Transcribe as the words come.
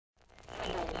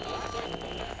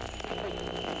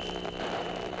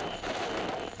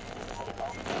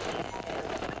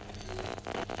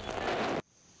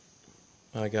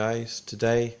Hi guys,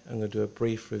 today I'm going to do a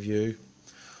brief review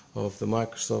of the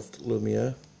Microsoft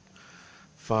Lumia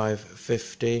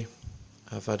 550.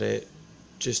 I've had it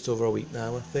just over a week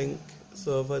now, I think,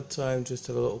 so I've had time just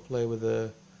to have a little play with the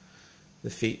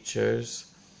features.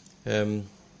 As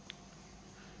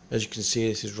you can see,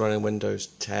 this is running Windows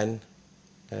 10.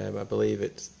 I believe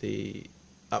it's the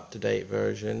up-to-date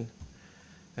version.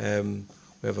 We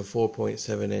have a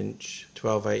 4.7 inch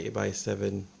 1280 by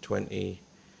 720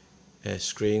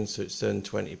 screen, so it's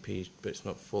 720p but it's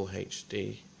not full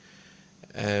HD.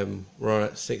 We're on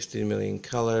at 16 million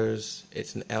colours.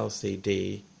 It's an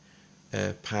LCD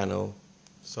panel,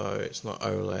 so it's not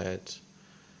OLED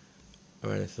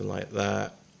or anything like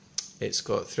that. It's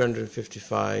got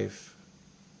 355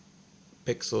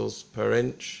 pixels per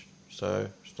inch, so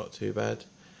it's not too bad.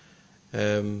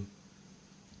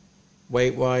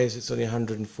 Weight wise, it's only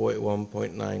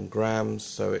 141.9 grams,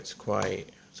 so it's quite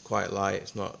light.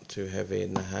 It's not too heavy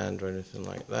in the hand or anything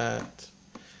like that.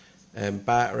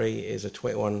 Battery is a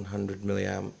 2100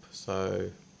 milliamp, so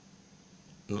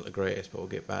not the greatest, but we'll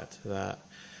get back to that.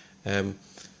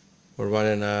 We're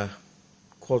running a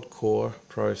quad core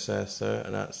processor,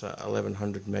 and that's at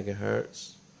 1100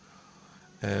 megahertz.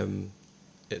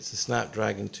 It's a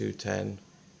Snapdragon 210,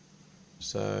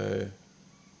 so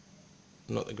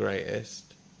not the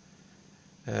greatest.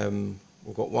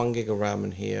 We've got 1 gig of RAM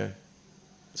in here.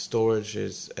 Storage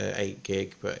is 8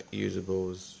 gig, but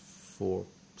usable is 4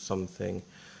 something.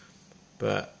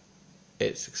 But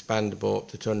it's expandable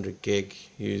up to 200 gig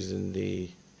using the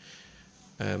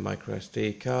micro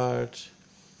SD card.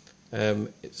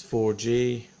 It's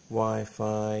 4G,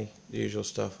 Wi-Fi, the usual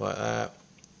stuff like that.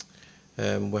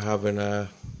 We're having a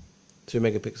 2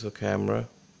 megapixel camera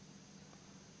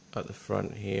at the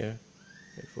front here.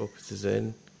 It focuses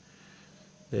in.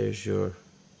 There's your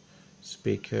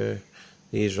speaker.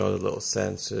 These are all the little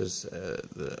sensors,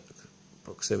 the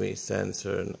proximity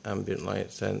sensor and ambient light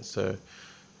sensor.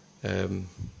 At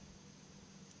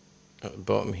the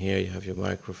bottom here you have your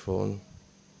microphone.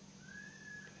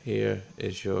 Here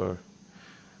is your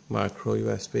micro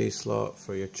USB slot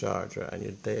for your charger and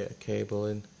your data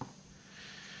cabling.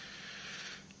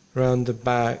 Around the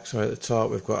back, so at the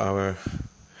top, we've got our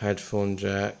headphone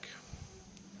jack.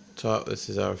 Top, this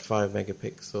is our 5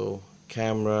 megapixel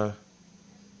camera,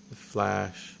 the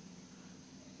flash,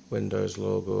 Windows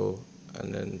logo,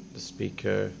 and then the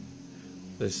speaker.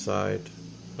 This side,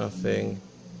 nothing.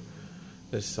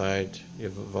 This side, you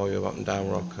have a volume up and down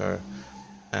rocker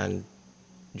and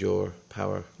your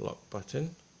power lock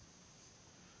button.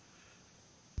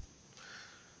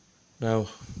 Now,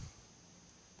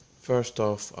 first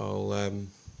off, I'll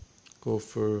go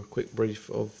for a quick brief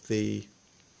of the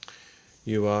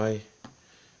UI.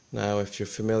 Now, if you're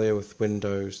familiar with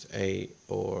Windows 8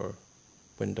 or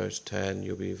Windows 10,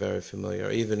 you'll be very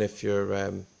familiar. Even if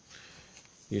you're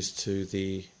used to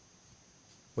the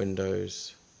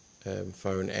Windows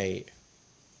Phone 8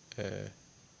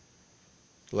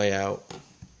 layout,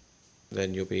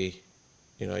 then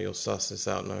you'll suss this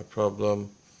out no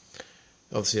problem.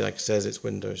 Obviously, like it says, it's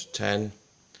Windows 10,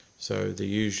 so the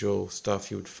usual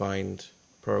stuff you would find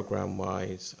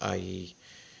program-wise, i.e.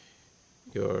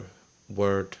 your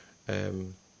Word,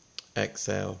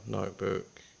 Excel, notebook,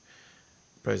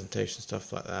 presentation,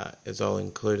 stuff like that is all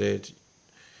included.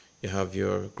 You have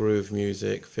your Groove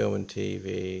music, film and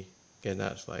TV. Again,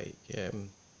 that's like the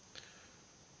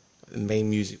main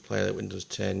music player that Windows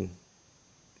 10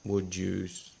 would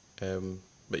use,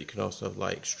 but you can also have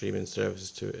like streaming services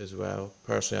to it as well.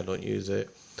 Personally, I don't use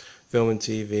it. Film and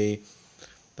TV,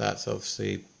 that's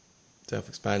obviously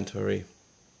self-explanatory.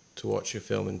 To watch your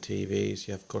film and TVs,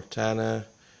 you have Cortana,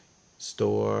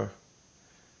 Store,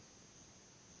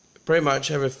 pretty much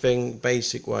everything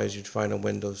basic wise you'd find on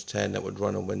Windows 10 that would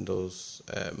run on Windows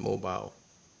Mobile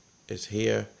is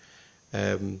here.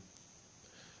 Some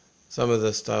of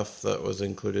the stuff that was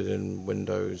included in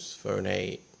Windows Phone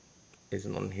 8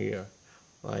 isn't on here,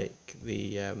 like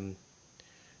the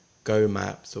Go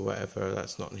Maps or whatever.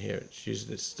 That's not in here. It's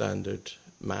using its standard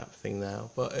map thing now,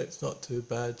 but it's not too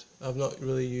bad. I've not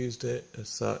really used it as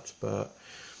such, but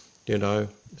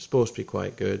it's supposed to be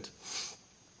quite good.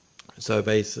 So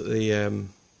basically,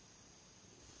 when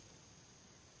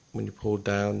you pull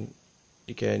down,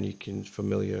 again, you can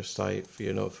familiar sight for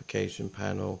your notification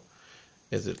panel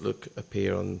as it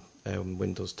appear on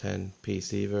Windows 10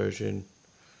 PC version.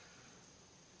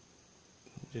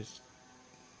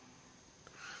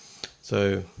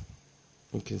 So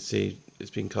you can see it's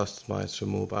been customized for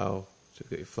mobile. So you've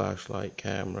got your flashlight,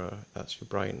 camera, that's your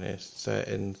brightness,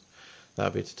 settings.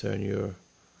 That'll be to turn your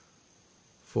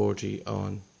 4G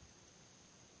on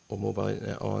or mobile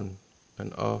internet on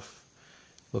and off.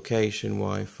 location,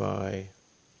 Wi-Fi,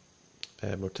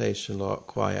 rotation lock,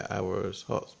 quiet hours,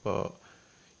 hotspot.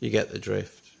 You get the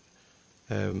drift.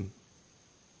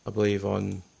 I believe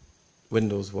on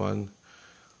Windows 1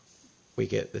 we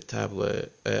get the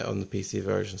tablet, on the PC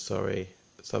version, sorry.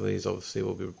 Some of these obviously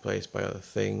will be replaced by other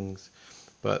things,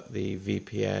 but the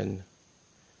VPN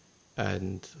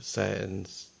and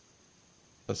settings,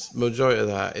 the majority of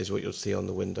that is what you'll see on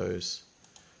the Windows,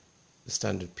 the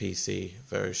standard PC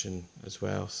version as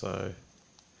well, so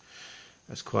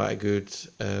that's quite a good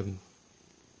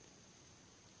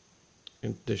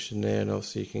addition there, and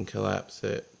obviously you can collapse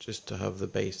it just to have the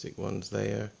basic ones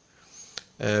there.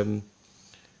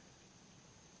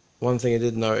 One thing I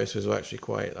did notice was actually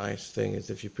quite a nice thing is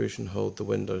if you push and hold the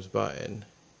Windows button,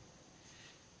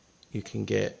 you can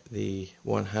get the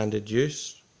one-handed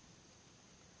use.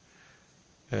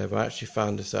 I actually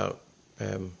found this out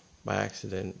by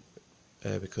accident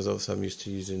because obviously I'm used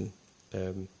to using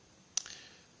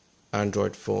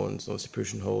Android phones. Obviously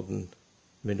push and hold and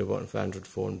middle button for Android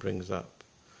phone brings up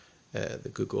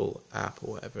the Google app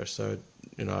or whatever. So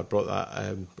I brought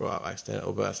that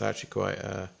accidental, but that's actually quite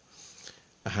a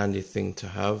handy thing to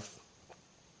have.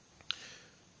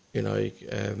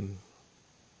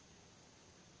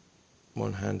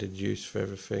 One-handed use for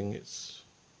everything. It's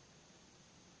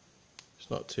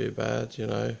not too bad,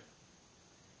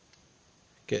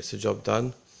 Gets the job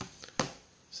done.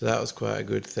 So that was quite a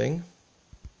good thing.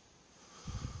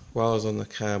 While I was on the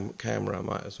camera, I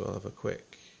might as well have a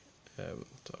quick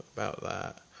talk about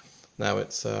that. Now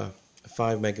it's a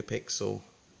 5 megapixel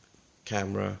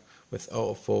camera with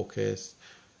autofocus.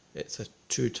 It's a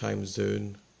 2x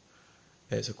zoom.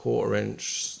 It's a 1/4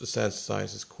 inch. The sensor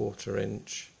size is 1/4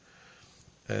 inch.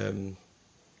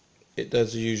 It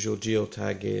does the usual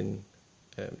geotagging,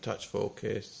 touch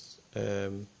focus.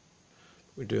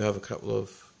 We do have a couple of,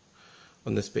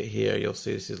 on this bit here, you'll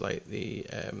see this is like the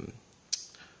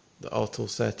auto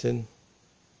setting.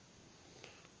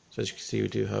 So as you can see, we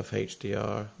do have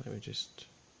HDR. Let me just.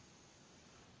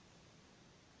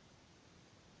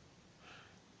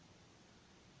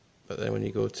 But then when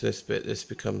you go to this bit, this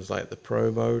becomes like the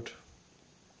Pro mode.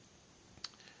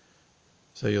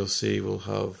 So you'll see we'll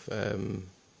have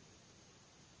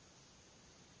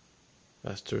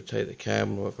that's to rotate the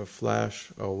camera with a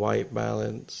flash or white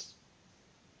balance.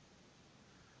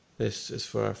 This is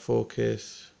for our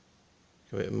focus.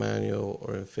 Give it manual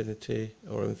or infinity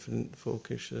or infinite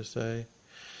focus, should I say.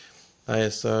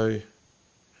 ISO,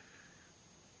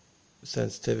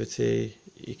 sensitivity,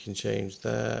 you can change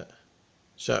that.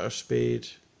 Shutter speed,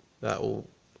 that will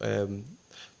the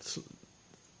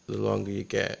longer you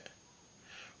get,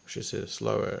 I should say the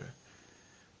slower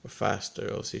or faster,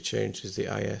 obviously changes the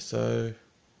ISO.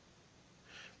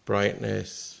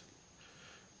 Brightness.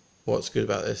 What's good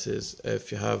about this is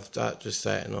if you have that just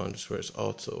setting on, just where it's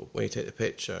auto, when you take the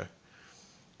picture,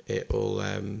 it will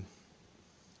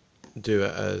do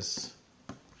it as,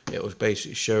 it will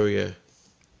basically show you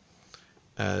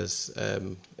as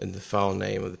in the file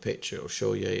name of the picture. It will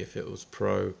show you if it was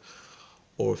Pro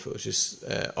or if it was just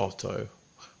auto,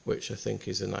 which I think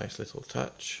is a nice little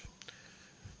touch.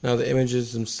 Now the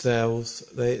images themselves,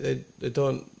 they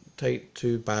don't take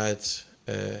too bad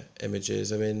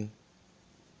images. I mean,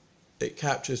 it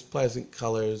captures pleasant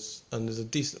colours and there's a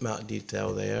decent amount of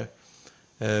detail there.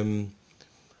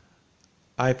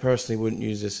 I personally wouldn't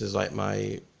use this as like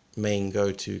my main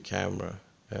go-to camera.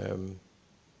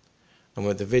 And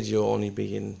with the video only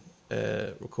being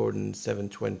recording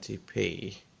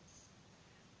 720p,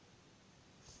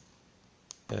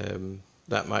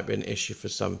 that might be an issue for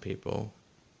some people.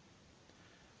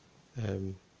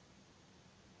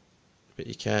 But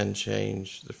you can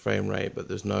change the frame rate, but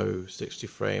there's no 60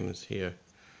 frames here.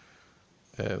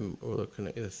 We're looking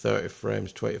at either 30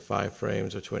 frames, 25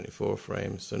 frames, or 24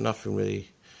 frames, so nothing really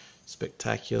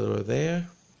spectacular there.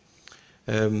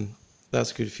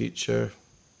 That's a good feature.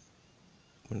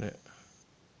 When it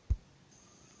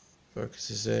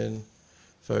focuses in,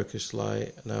 focus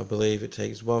light, and I believe it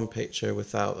takes one picture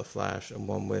without the flash and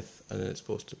one with, and then it's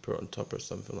supposed to put it on top or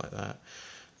something like that.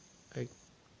 I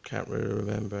can't really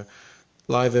remember.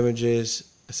 Live images,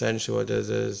 essentially what it does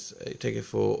is you take a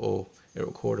photo, it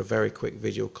record a very quick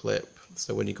video clip,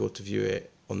 so when you go to view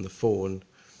it on the phone,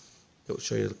 it will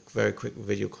show you a very quick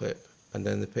video clip and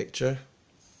then the picture.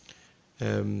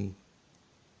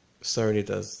 Sony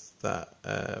does that,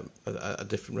 a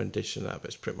different rendition of that, but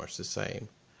it's pretty much the same.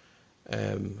 I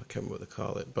can't remember what they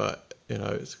call it, but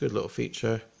it's a good little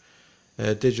feature.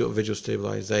 Digital visual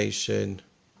stabilization,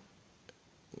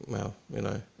 well,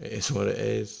 it is what it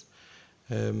is.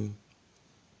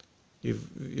 You're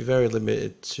very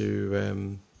limited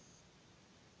to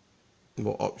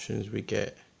what options we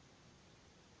get.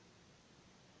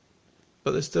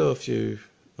 But there's still a few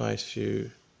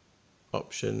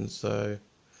options. So,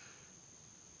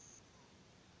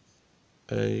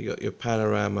 and then you got your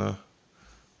panorama,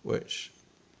 which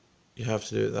you have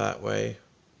to do it that way.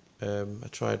 I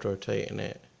tried rotating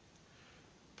it,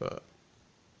 but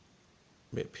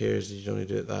it appears you only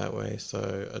do it that way,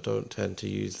 so I don't tend to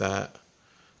use that.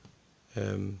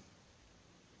 When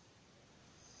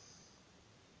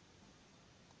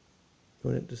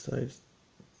it decides,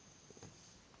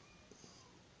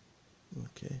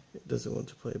 okay, it doesn't want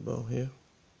to play ball here.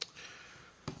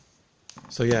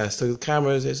 So yeah, so the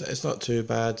cameras, it's not too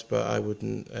bad, but I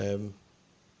wouldn't,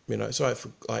 you know, it's alright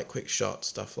for like quick shots,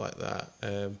 stuff like that.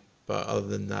 But other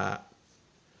than that,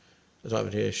 I don't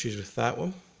have any issues with that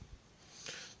one.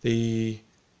 The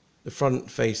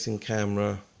front-facing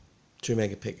camera, 2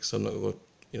 megapixels. I'm not going,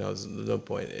 you know, there's no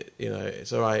point. You know,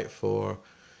 it's alright for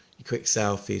your quick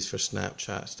selfies for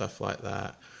Snapchat, stuff like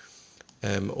that,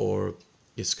 or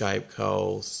your Skype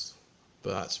calls.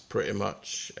 But that's pretty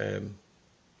much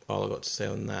all I've got to say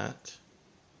on that.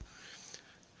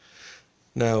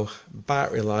 Now,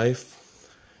 battery life.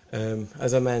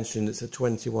 As I mentioned, it's a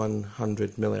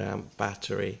 2100 milliamp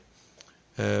battery.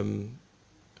 From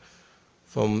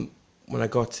when I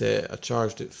got it, I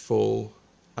charged it full.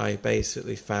 I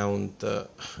basically found that,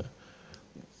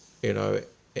 you know,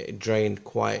 it drained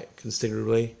quite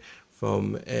considerably.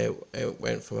 It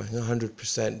went from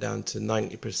 100% down to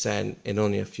 90% in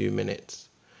only a few minutes.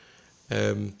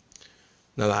 Now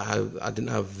that I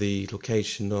didn't have the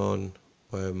location on.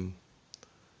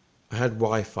 I had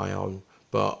Wi-Fi on,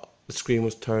 but the screen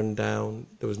was turned down.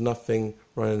 There was nothing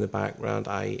running in the background,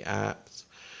 i.e. apps.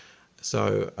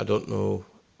 So I don't know.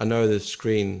 I know the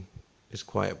screen is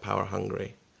quite power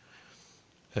hungry.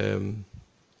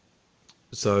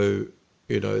 So,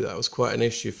 you know, that was quite an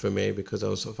issue for me because I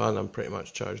was finding I'm pretty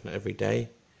much charging it every day.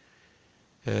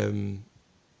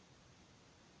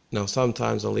 Now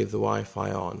sometimes I'll leave the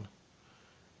Wi-Fi on,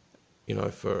 you know,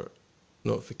 for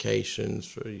notifications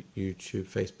for YouTube,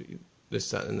 Facebook,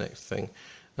 this, that, and the next thing,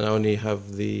 and I only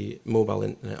have the mobile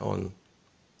internet on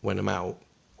when I'm out.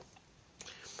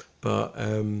 But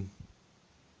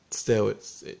still,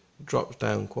 it drops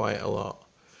down quite a lot,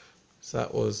 so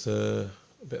that was a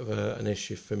bit of an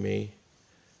issue for me.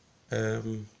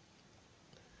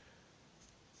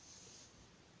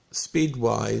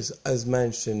 Speed-wise, as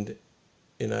mentioned,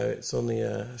 you know, it's only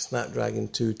a Snapdragon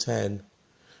 210.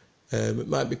 It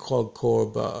might be quad core,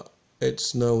 but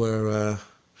it's nowhere,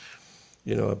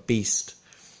 you know, a beast.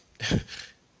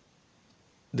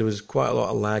 There was quite a lot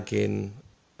of lagging,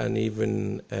 and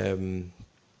even,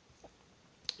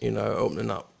 you know, opening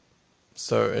up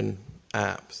certain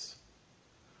apps,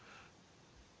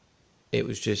 it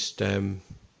was just, you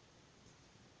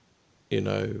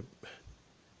know,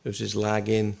 it was just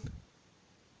lagging.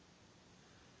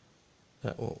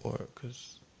 That won't work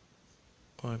because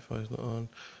Wi-Fi is not on.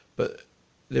 But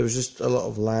there was just a lot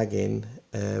of lagging,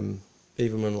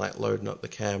 even when like loading up the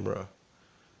camera.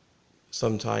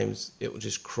 Sometimes it would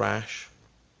just crash,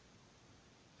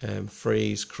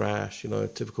 freeze, crash, you know,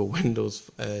 typical Windows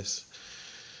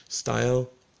style.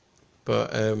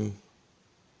 But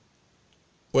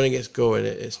when it gets going,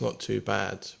 it's not too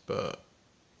bad. But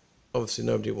obviously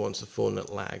nobody wants a phone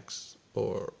that lags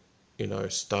or, you know,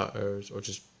 stutters or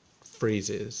just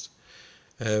freezes.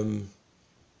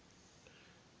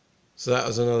 So that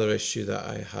was another issue that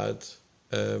I had,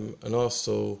 and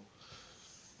also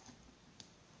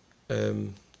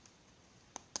the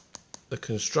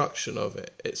construction of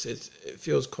it. It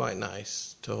feels quite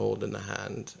nice to hold in the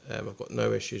hand. I've got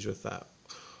no issues with that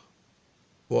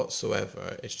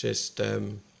whatsoever. It's just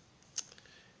the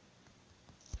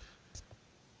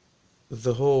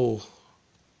whole.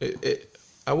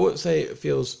 I wouldn't say it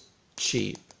feels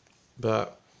cheap,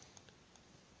 but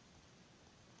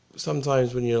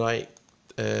sometimes when you're like,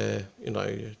 you know,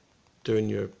 you're doing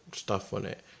your stuff on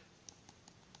it,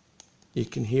 you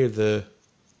can hear the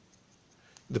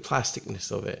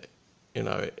plasticness of it. You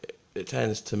know, it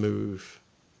tends to move.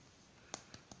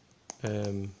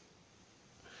 And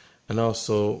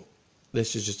also,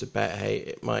 this is just a bet. Hey,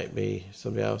 it might be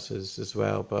somebody else's as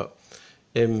well, but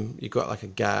you've got like a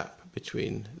gap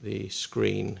between the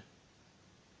screen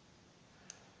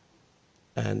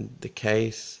and the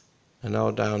case. And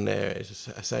all down there is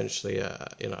essentially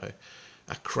you know,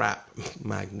 a crap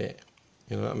magnet.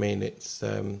 You know what I mean? It's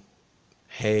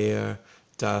hair,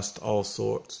 dust, all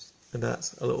sorts. And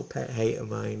that's a little pet hate of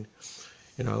mine.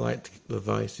 You know, I like the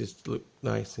devices to look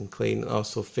nice and clean. And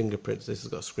also fingerprints. This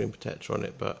has got a screen protector on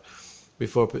it, but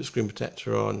before I put the screen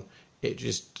protector on, it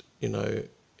just, you know,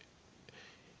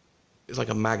 it's like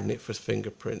a magnet for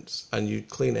fingerprints, and you'd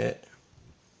clean it,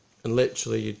 and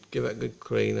literally you'd give it a good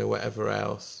clean or whatever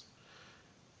else,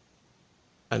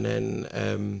 and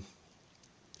then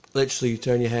literally you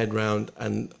turn your head round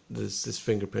and there's this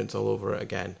fingerprints all over it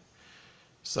again.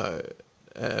 So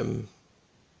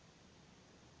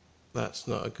that's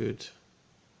not a good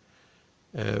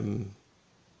getting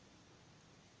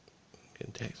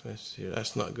text message here.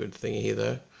 That's not a good thing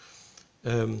either.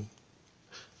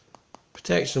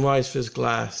 Protection wise for this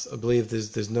glass, I believe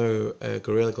there's no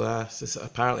Gorilla Glass.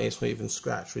 Apparently it's not even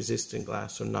scratch resistant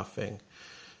glass or nothing.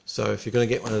 So if you're going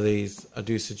to get one of these, I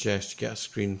do suggest you get a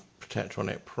screen protector on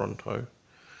it pronto.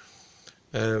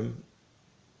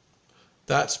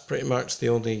 That's pretty much the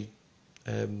only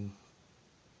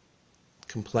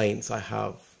complaints I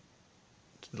have,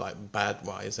 like bad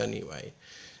wise anyway.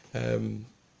 I mean,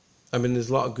 there's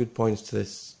a lot of good points to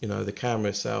this. You know, the camera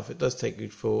itself, it does take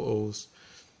good photos.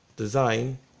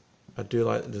 Design, I do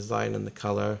like the design and the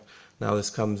colour. Now this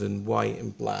comes in white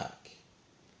and black,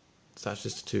 so that's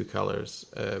just the two colours.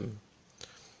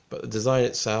 But the design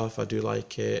itself, I do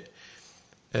like it.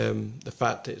 The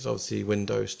fact that it's obviously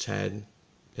Windows 10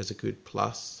 is a good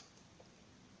plus.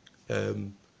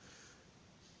 And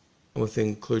with the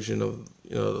inclusion of,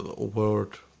 you know, the little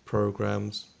Word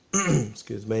programs,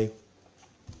 excuse me,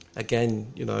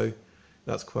 again, you know,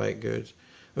 that's quite good.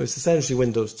 I mean, it's essentially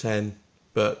Windows 10,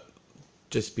 but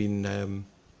just been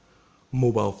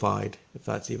mobile-fied, if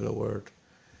that's even a word.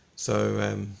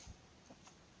 So,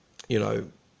 you know,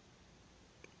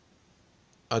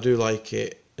 I do like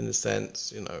it in the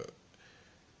sense, you know,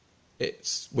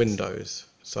 it's Windows.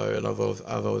 So, and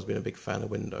I've always been a big fan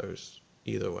of Windows,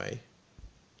 either way.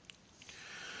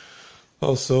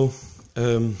 Also,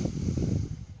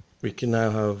 we can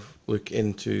now look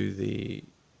into the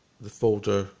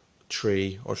folder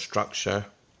tree or structure.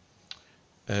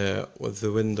 With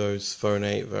the Windows Phone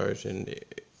 8 version,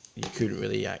 you couldn't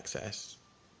really access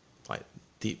like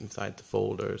deep inside the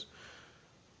folders,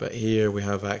 but here we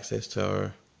have access to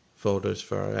our folders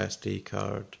for our SD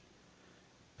card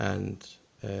and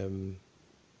the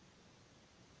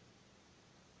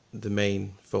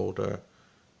main folder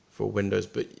for Windows.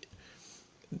 But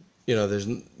you know,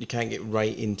 you can't get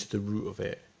right into the root of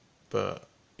it. But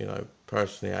you know,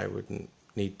 personally, I wouldn't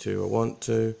need to or want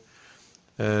to.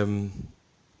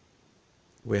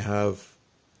 We have,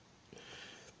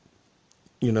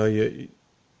 you know, your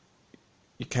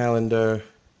calendar,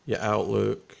 your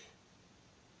Outlook.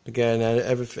 Again,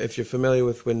 if you're familiar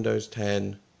with Windows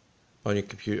 10 on your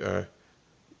computer,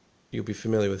 you'll be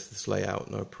familiar with this layout,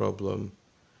 no problem.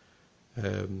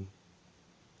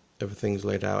 Everything's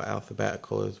laid out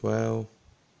alphabetical as well,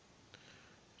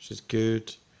 which is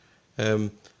good.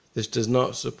 This does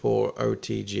not support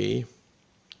OTG,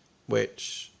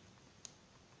 which,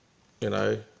 you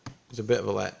know, is a bit of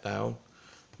a letdown,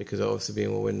 because obviously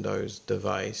being a Windows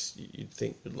device, you'd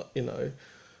think, you know,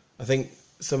 I think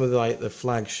some of the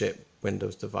flagship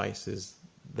Windows devices,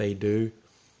 they do,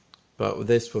 but with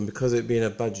this one, because it being a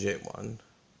budget one,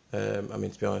 I mean,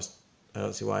 to be honest, I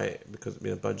don't see why, because it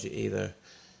being a budget either,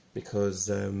 because,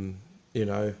 you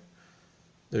know,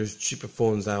 there's cheaper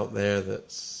phones out there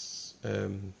that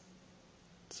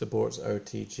supports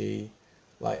OTG,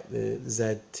 like the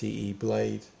ZTE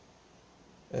Blade.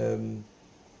 The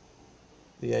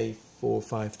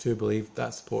A452, I believe,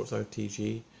 that supports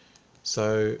OTG.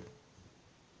 So,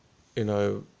 you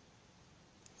know,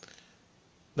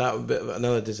 that would be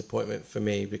another disappointment for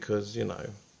me, because, you know,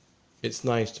 it's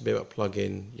nice to be able to plug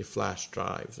in your flash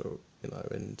drives, or, you know,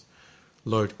 and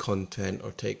load content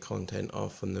or take content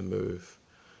off on the move.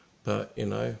 But, you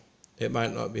know, it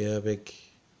might not be a big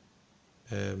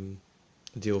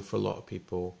deal for a lot of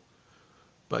people.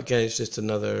 But again, it's just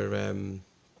another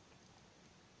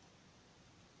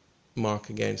mark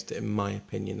against it, in my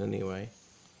opinion anyway.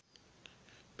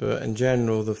 But in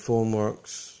general, the phone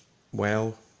works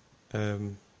well.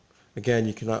 Again,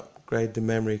 you can upgrade the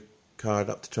memory card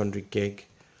up to 200 gig,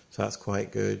 so that's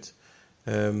quite good.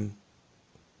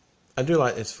 I do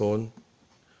like this phone,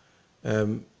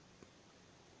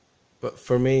 but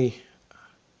for me,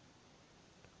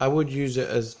 I would use it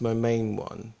as my main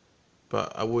one,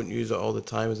 but I wouldn't use it all the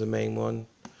time as the main one.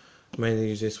 I mainly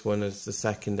use this one as the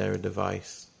secondary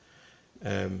device,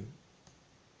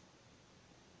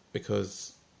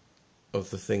 because of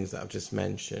the things that I've just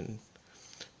mentioned.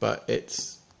 But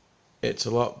it's a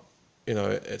lot, you know,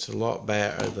 it's a lot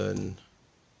better than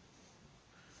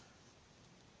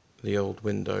the old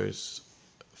Windows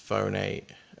Phone 8.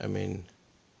 I mean,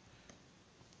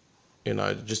 you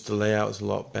know, just the layout is a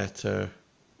lot better.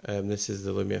 This is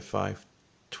the Lumia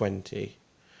 520.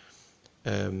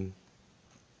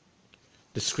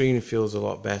 The screen feels a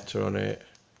lot better on it,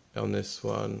 on this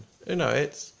one. You know,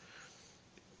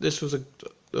 this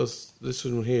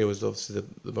one here was obviously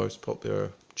the most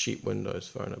popular cheap Windows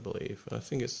phone, I believe, and I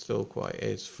think it still quite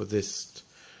is for this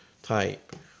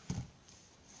type.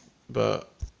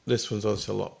 But this one's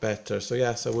also a lot better, so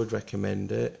yes, I would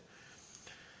recommend it.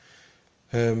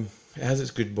 It has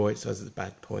its good points, it has its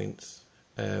bad points.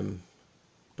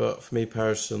 But for me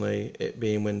personally, it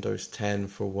being Windows 10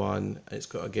 for one, it's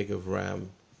got a gig of RAM,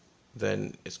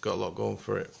 then it's got a lot going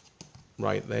for it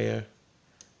right there.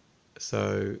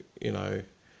 So, you know,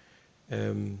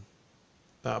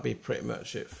 that'll be pretty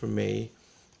much it for me.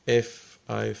 If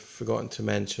I've forgotten to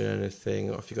mention anything,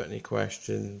 or if you've got any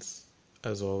questions,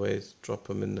 as always, drop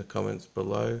them in the comments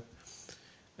below.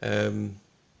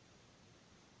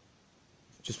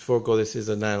 Just before I go, this is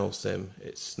a nano SIM.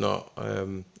 It's not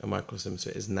a micro SIM,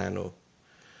 so it is nano.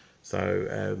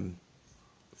 So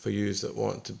for you that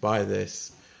want to buy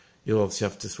this, you'll obviously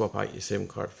have to swap out your SIM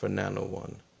card for a nano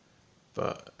one.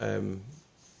 But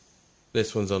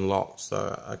this one's unlocked,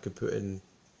 so I could put in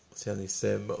any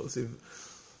SIM. But obviously,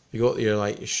 if you got your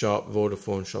your shop,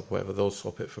 Vodafone shop, whatever, they'll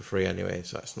swap it for free anyway,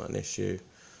 so that's not an issue.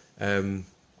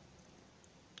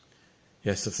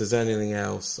 Yes, if there's anything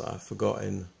else I've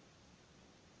forgotten,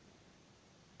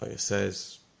 like it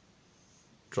says,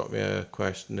 drop me a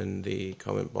question in the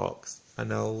comment box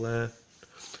and I'll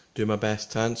do my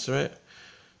best to answer it.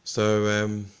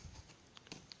 So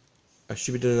I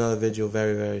should be doing another video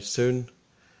very, very soon.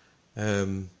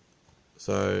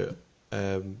 So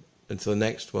until the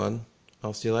next one,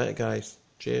 I'll see you later, guys.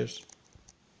 Cheers.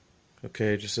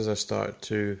 Okay, just as I started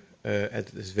to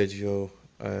edit this video,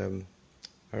 I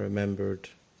remembered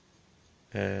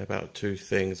about two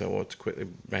things I want to quickly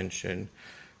mention.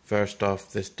 First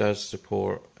off, this does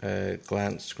support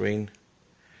glance screen,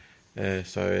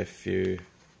 so if you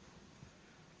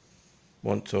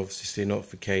want to obviously see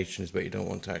notifications but you don't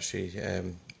want to actually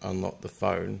unlock the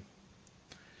phone,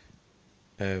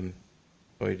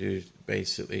 all you do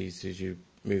basically is you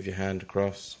move your hand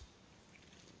across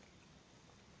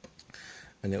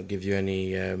and it'll give you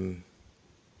any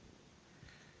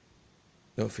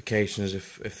notifications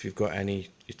if you've got any,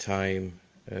 your time,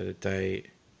 the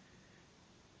date,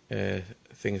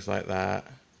 things like that,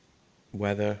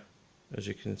 weather, as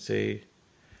you can see.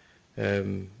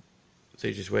 So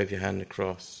you just wave your hand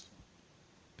across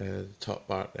the top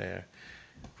part there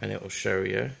and it will show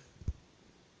you.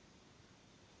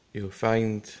 You'll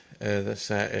find the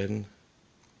setting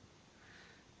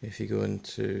if you go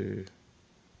into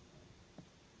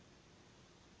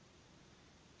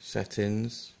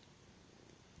settings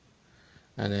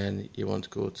and then you want to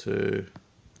go to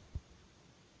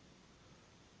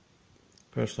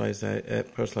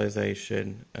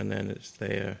personalization, and then it's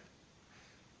there,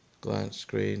 glance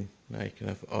screen. Now you can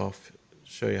have it off,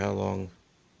 show you how long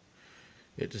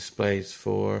it displays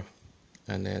for,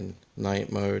 and then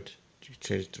night mode, you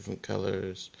change different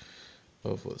colors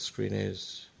of what the screen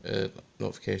is,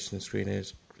 notification screen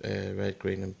is, red,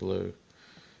 green and blue,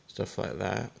 stuff like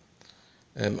that.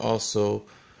 Also,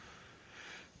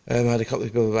 I had a couple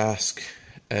of people ask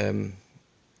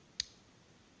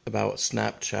about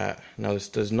Snapchat. Now this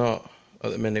does not,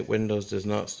 at the minute Windows does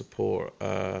not support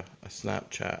a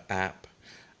Snapchat app.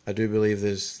 I do believe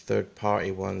there's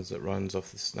third-party ones that runs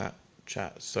off the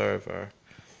Snapchat server,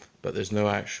 but there's no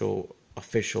actual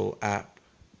official app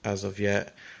as of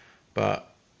yet.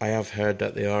 But I have heard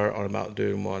that they are on about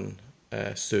doing one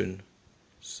soon,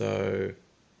 so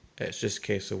it's just a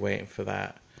case of waiting for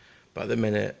that. But at the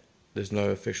minute there's no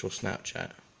official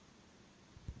Snapchat.